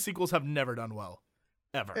Disney sequels have never done well.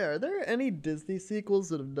 Ever. Yeah, are there any Disney sequels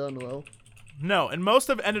that have done well? No, and most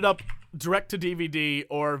have ended up direct to DVD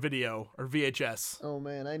or video or VHS. Oh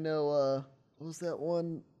man, I know, what was that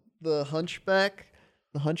one? The Hunchback?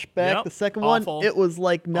 Yep. The second Awful. one? It was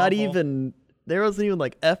like not Awful. even, there wasn't even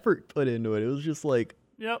like effort put into it. It was just like,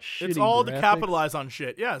 yep. shitty It's all graphics. to capitalize on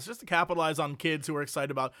shit. Yeah, it's just to capitalize on kids who are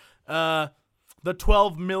excited about the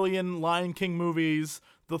 12 million Lion King movies,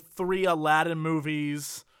 the 3 Aladdin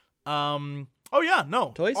movies. Oh yeah,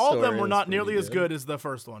 no. Toy all of them Story were was not pretty nearly as good. good as the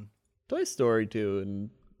first one. Toy Story 2 and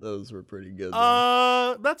those were pretty good.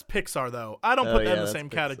 That's Pixar though. I don't put that in the that's same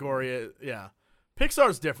Pixar. category. Yeah.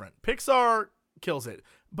 Pixar's different. Pixar kills it.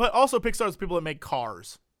 But also Pixar's people that make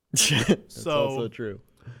cars. That's also true.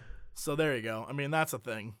 So there you go. I mean, that's a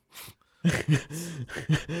thing.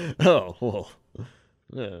 Oh, well.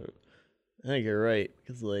 No, I think you're right.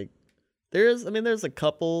 Because, like, there's a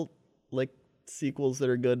couple, like, sequels that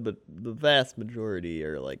are good, but the vast majority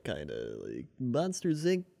are, like, kind of, like, Monsters,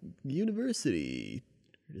 Inc. University.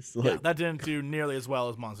 Just like, Yeah, that didn't do nearly as well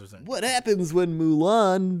as Monsters, Inc. what happens when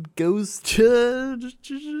Mulan goes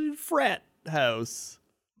to frat house?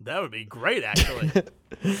 That would be great, actually.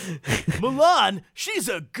 Mulan, she's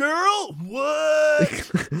a girl? What?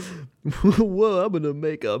 Whoa, I'm gonna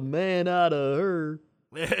make a man out of her.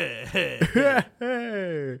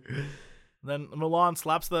 Then Mulan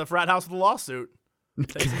slaps the frat house with a lawsuit.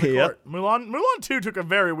 Takes him to court. Mulan 2 took a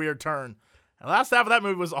very weird turn. And the last half of that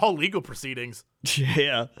movie was all legal proceedings.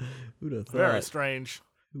 Yeah. Who'd have thought? Very strange.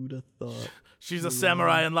 Who'd have thought? She's a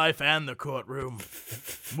samurai in life and the courtroom.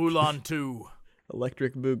 Mulan 2.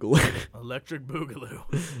 Electric Boogaloo. Electric Boogaloo.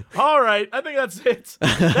 All right, I think that's it.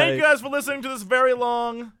 Thank you guys for listening to this very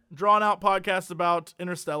long, drawn-out podcast about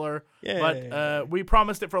Interstellar. Yay. But we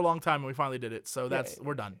promised it for a long time, and we finally did it. So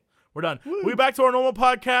we're done. We're done. We'll be back to our normal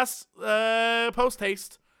podcast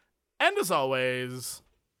post-haste. And as always,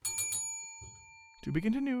 to be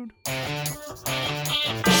continued.